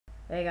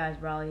Hey guys,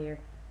 Brawley here,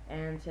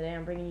 and today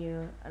I'm bringing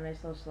you a nice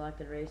little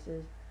selected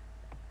races,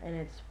 and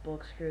it's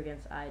Bulk Screw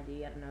against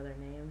ID. I don't know their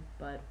name,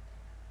 but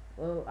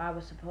what I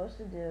was supposed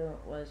to do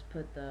was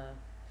put the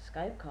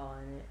Skype call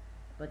in it,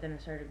 but then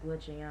it started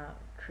glitching out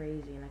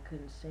crazy, and I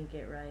couldn't sync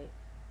it right,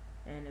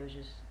 and it was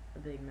just a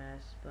big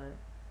mess. But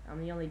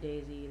I'm the only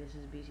Daisy. This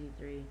is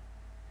BC3,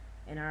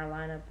 and our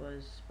lineup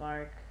was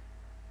Spark,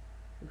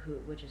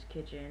 which is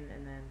Kitchen,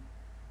 and then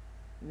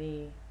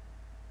me,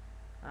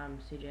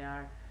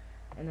 CJR.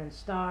 And then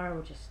Star,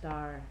 which is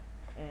Star,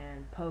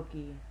 and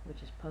Pokey,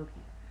 which is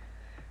Pokey.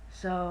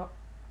 So,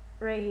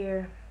 right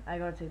here, I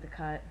go to take the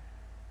cut,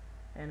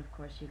 and of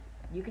course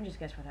you can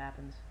just guess what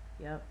happens.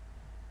 Yep,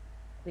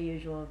 the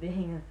usual,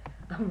 being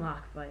a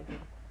mock biker.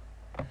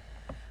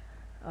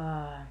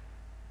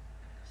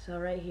 So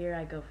right here,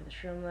 I go for the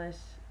Shroomless,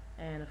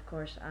 and of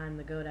course I'm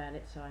the goat at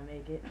it, so I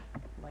make it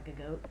like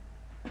a goat.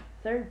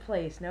 Third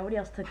place. Nobody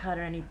else took cut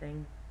or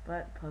anything,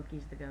 but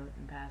Pokey's the goat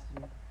and passed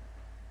me.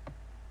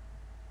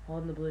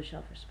 Holding the blue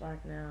shell for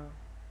Spark now.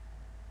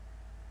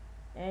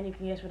 And you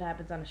can guess what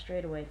happens on a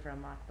straightaway for a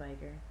mock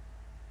biker.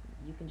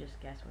 You can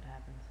just guess what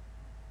happens.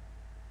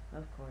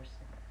 Of course.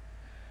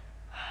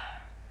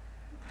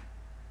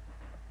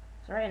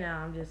 So right now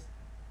I'm just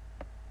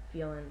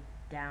feeling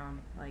down,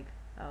 like,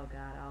 oh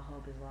god, all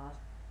hope is lost.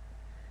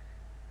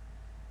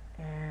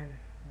 And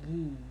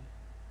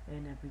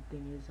and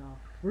everything is all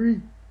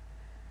free.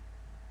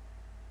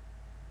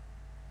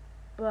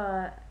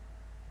 But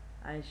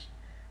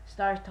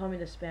Stars told me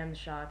to spam the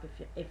shock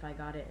if I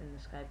got it in the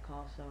Skype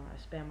call, so I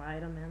spam my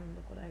item, and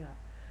look what I got.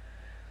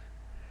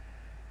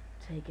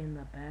 Taking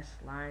the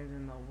best lines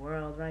in the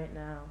world right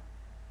now.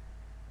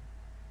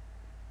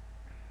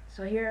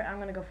 So here I'm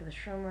gonna go for the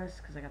Shroomless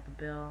because I got the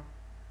bill,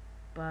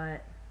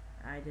 but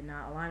I did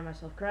not align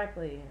myself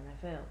correctly and I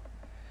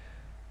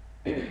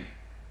failed.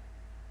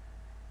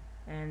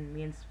 And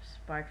me and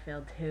Spark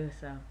failed too,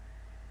 so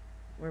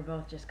we're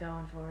both just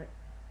going for it.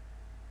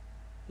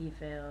 He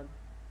failed.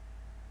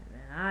 And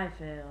then I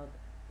failed.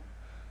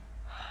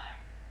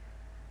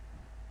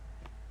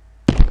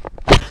 I'm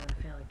gonna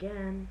fail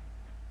again.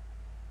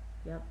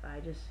 Yep, I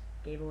just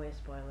gave away a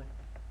spoiler.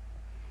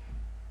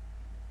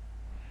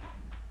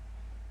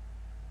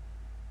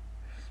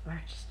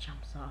 Spark just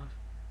jumps off.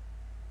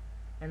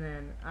 And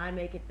then I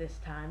make it this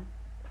time.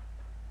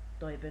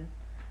 Doipin.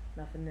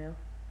 Nothing new.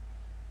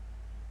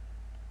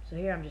 So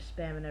here I'm just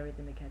spamming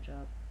everything to catch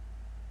up.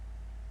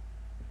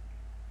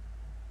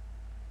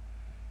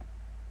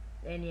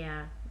 And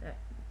yeah,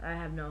 I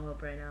have no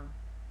hope right now.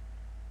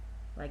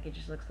 Like, it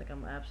just looks like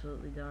I'm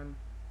absolutely done.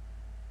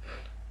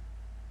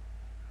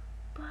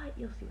 But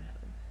you'll see what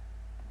happens.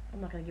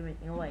 I'm not gonna give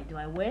anything away. Do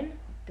I win?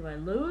 Do I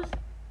lose?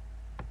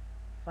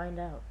 Find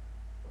out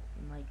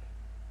in like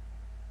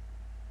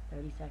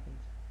 30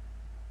 seconds.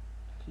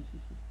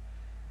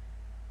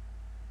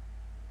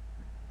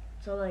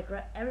 So like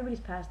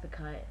everybody's past the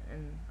cut,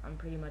 and I'm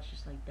pretty much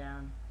just like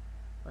down.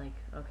 Like,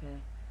 okay.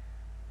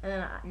 And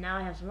then now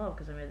I have some hope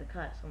because I made the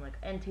cut. So I'm like,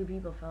 and 2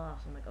 people fell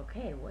off. So I'm like,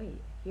 okay, wait,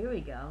 here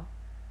we go.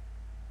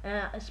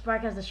 And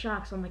Spark has the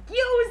shock, so I'm like,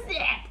 use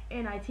it!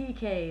 And I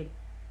TK'd.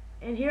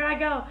 And here I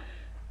go.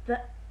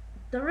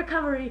 The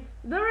recovery.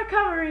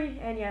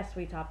 And yes,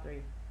 we top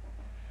 3.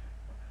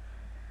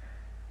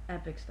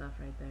 Epic stuff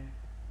right there.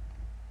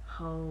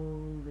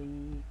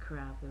 Holy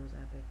crap, it was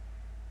epic.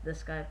 The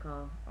Skype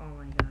call, oh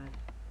my god.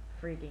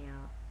 Freaking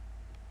out.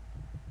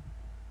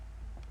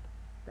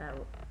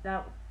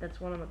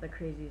 That's one of the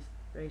craziest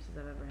races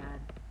I've ever had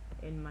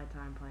in my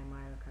time playing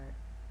Mario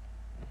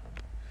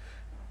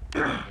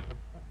Kart.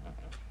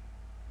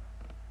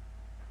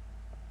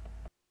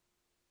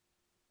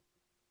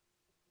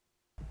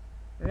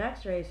 The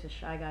next race is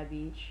Shy Guy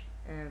Beach,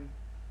 and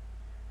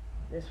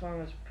this one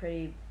was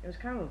it was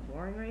kind of a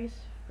boring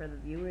race for the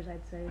viewers,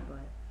 I'd say,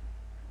 but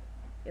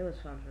it was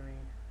fun for me.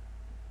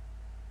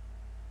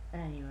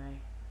 Anyway,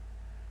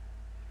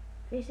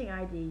 facing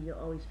ID, you'll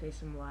always face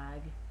some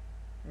lag,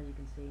 as you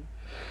can see.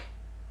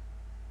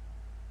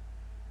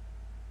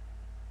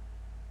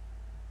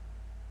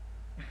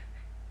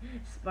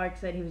 Spark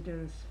said he was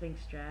doing the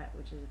Sphinx strat,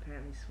 which is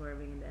apparently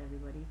swerving into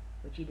everybody,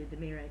 which he did to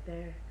me right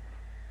there.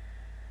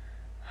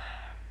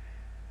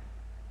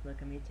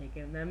 Look at me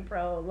taking them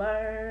pro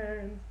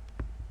learns.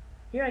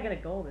 Here I get a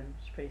golden,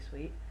 which is pretty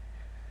sweet.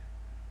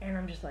 And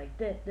I'm just like,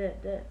 dip.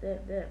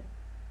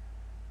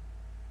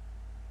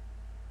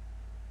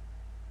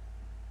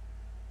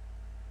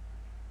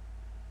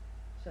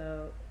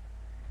 So,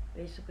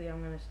 basically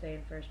I'm going to stay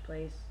in first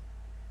place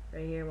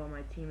right here while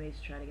my teammates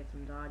try to get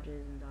some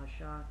dodges and dodge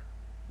shock,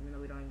 even though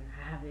we don't even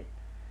have it.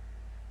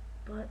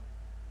 But,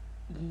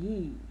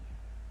 yee.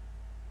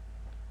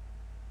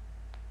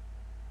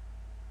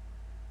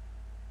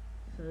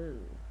 So,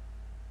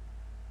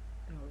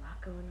 there's a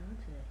lot going on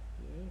today.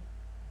 Yeah.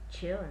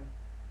 Chilling.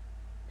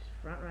 Just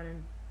front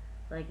running.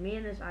 Like, me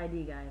and this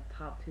ID guy have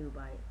top 2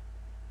 by,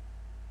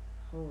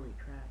 holy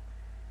crap.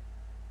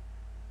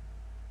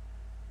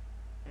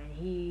 And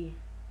he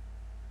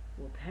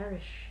will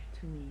perish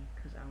to me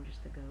because I'm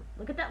just a goat.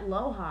 Look at that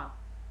low hop.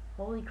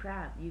 Holy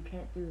crap, you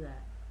can't do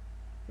that.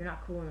 You're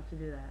not cool enough to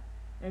do that.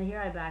 And here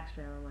I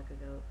backspam him like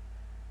a goat.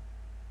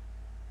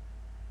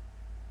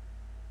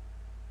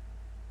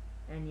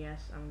 And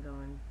yes, I'm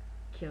going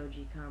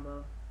Kyoji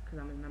combo because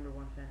I'm his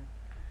 #1 fan.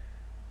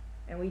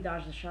 And we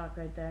dodged the shock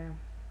right there.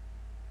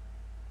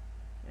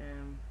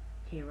 And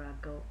here I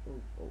go.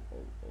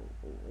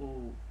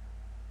 Oh.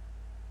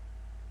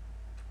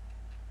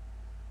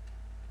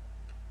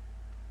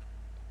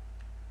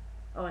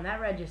 Oh, and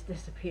that red just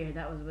disappeared.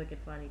 That was wicked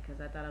funny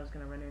because I thought I was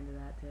going to run into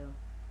that too.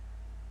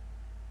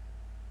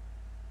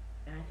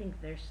 And I think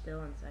they're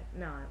still in second.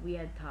 No, we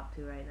had top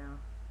 2 right now.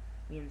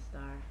 Me and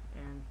Star.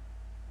 And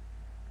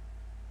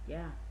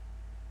yeah,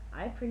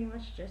 I pretty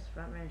much just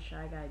front ran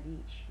Shy Guy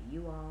Beach.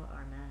 You all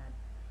are mad.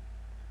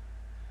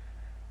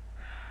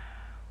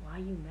 Why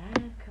you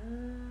mad,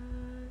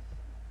 cuz?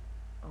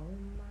 Oh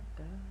my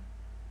god.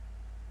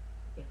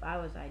 If I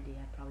was ID,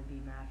 I'd probably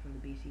be mad from the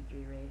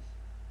BC3 race.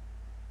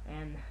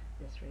 And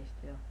this race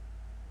too.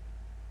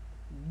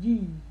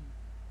 Yee!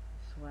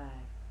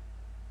 Swag.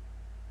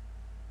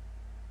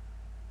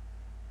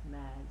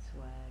 Mad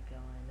swag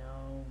going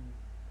on.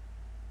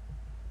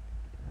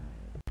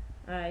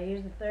 Alright,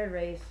 here's the 3rd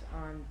race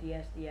on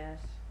DSDS.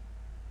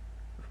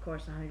 Of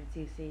course,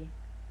 100cc.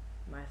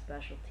 My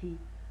specialty.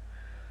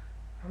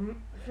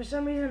 For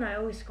some reason, I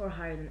always score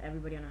higher than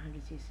everybody on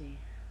 100cc.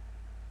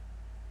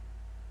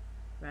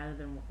 Rather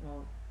than,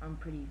 well, I'm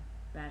pretty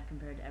bad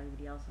compared to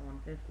everybody else on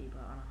 150,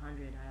 but on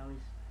 100, I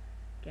always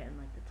get in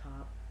like the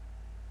top.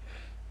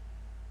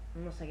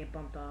 Unless I get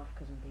bumped off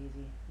because I'm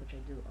Daisy, which I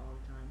do all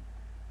the time.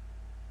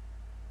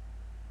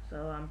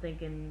 So I'm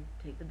thinking,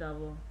 take the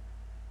double.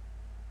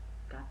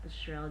 Got the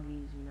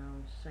shruggies, you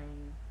know,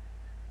 saying,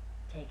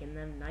 taking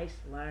them nice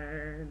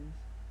learns.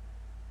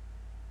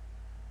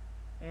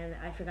 And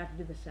I forgot to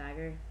do the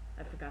Sagger.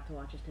 I forgot to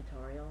watch his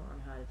tutorial on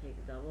how to take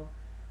the double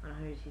on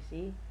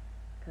 100cc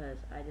because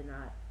I did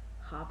not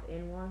hop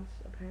in once,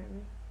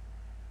 apparently.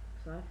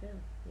 So I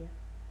failed, yeah.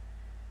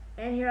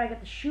 And here I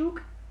got the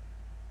Shook.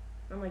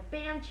 I'm like,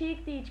 bam,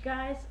 cheek each,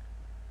 guys.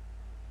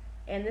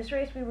 And this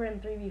race we were in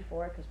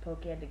 3v4 because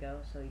Pokey had to go,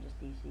 so he just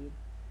DC'd.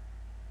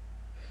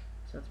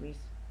 So it's me,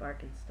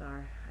 Spark, and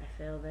Star. I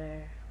fail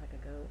there like a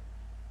goat.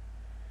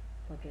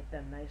 Look at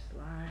them nice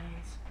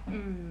lines.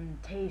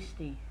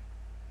 Tasty.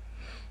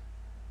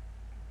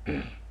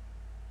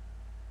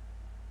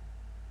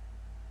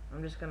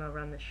 I'm just gonna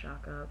run this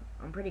shock up.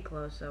 I'm pretty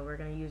close, so we're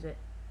gonna use it.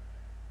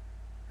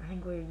 I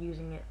think we're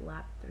using it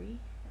lap 3.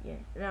 Yeah,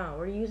 no,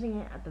 we're using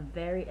it at the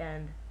very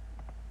end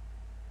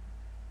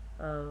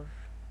of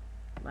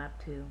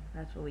lap 2.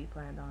 That's what we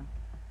planned on.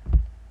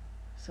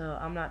 So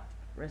I'm not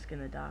risking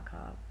the dock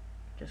hop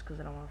just because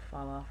I don't want to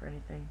fall off or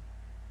anything.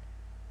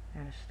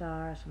 And a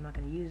Star, so I'm not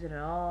gonna use it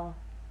at all.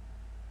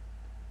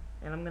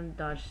 And I'm gonna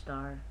dodge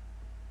Star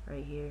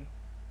right here.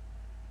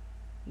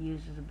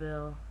 Use as a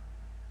bill.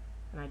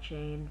 And I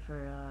chain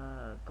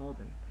for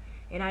golden.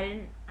 And I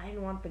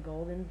didn't want the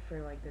golden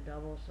for like the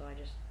double, so I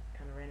just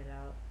kind of ran it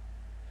out.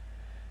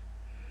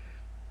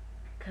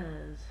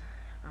 Cause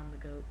I'm the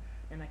GOAT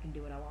and I can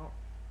do what I want.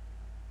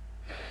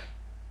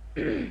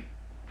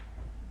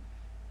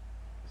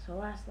 So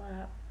last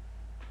lap,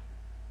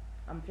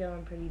 I'm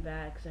feeling pretty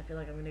bad because I feel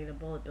like I'm gonna get a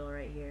bullet bill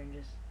right here and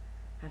just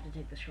have to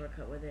take the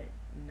shortcut with it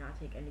and not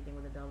take anything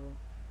with a double.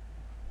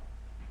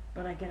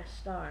 But I get a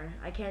Star.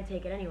 I can't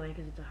take it anyway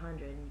because it's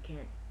 100 and you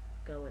can't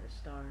go with a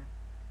Star.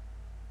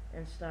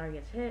 And Star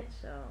gets hit,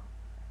 so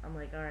I'm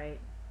like, alright,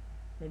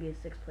 maybe a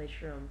 6th place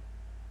shroom.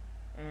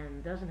 And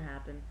it doesn't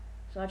happen.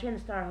 So I chain the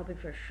Star hoping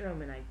for a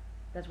shroom, and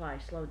that's why I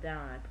slowed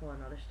down and I pull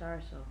another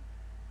Star, so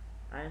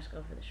I just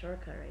go for the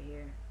shortcut right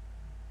here.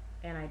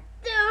 And I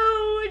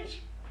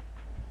dodge!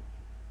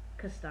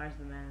 Cause Star's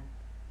the man.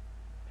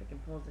 Freaking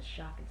pulls the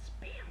shock and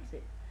spams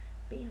it.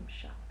 Bam,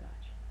 shock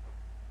dodge.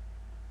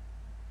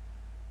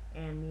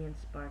 And me and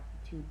Spark,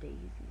 the 2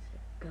 daisies,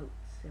 are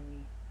goats, and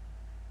we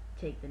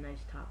take the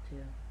nice top 2.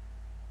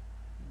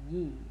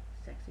 Yee,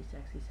 sexy,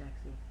 sexy,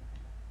 sexy.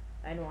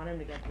 I didn't want him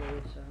to get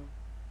blue, so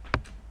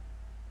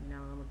you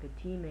know, I'm a good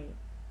teammate.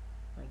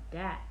 Like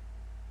that.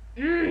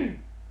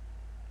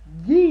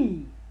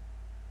 Yee!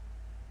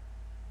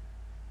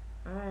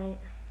 Alright.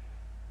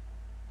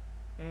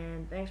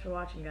 And thanks for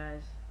watching,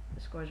 guys.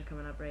 The scores are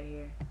coming up right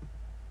here.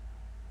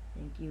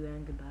 Thank you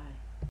and goodbye.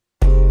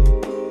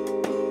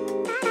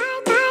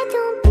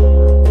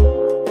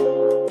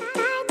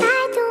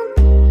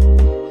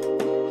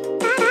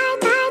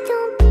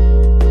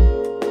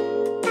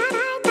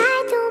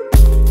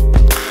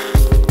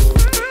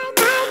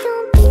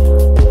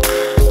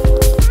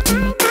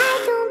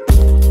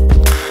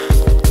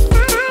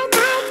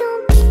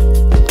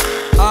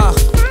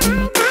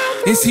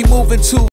 Is he moving too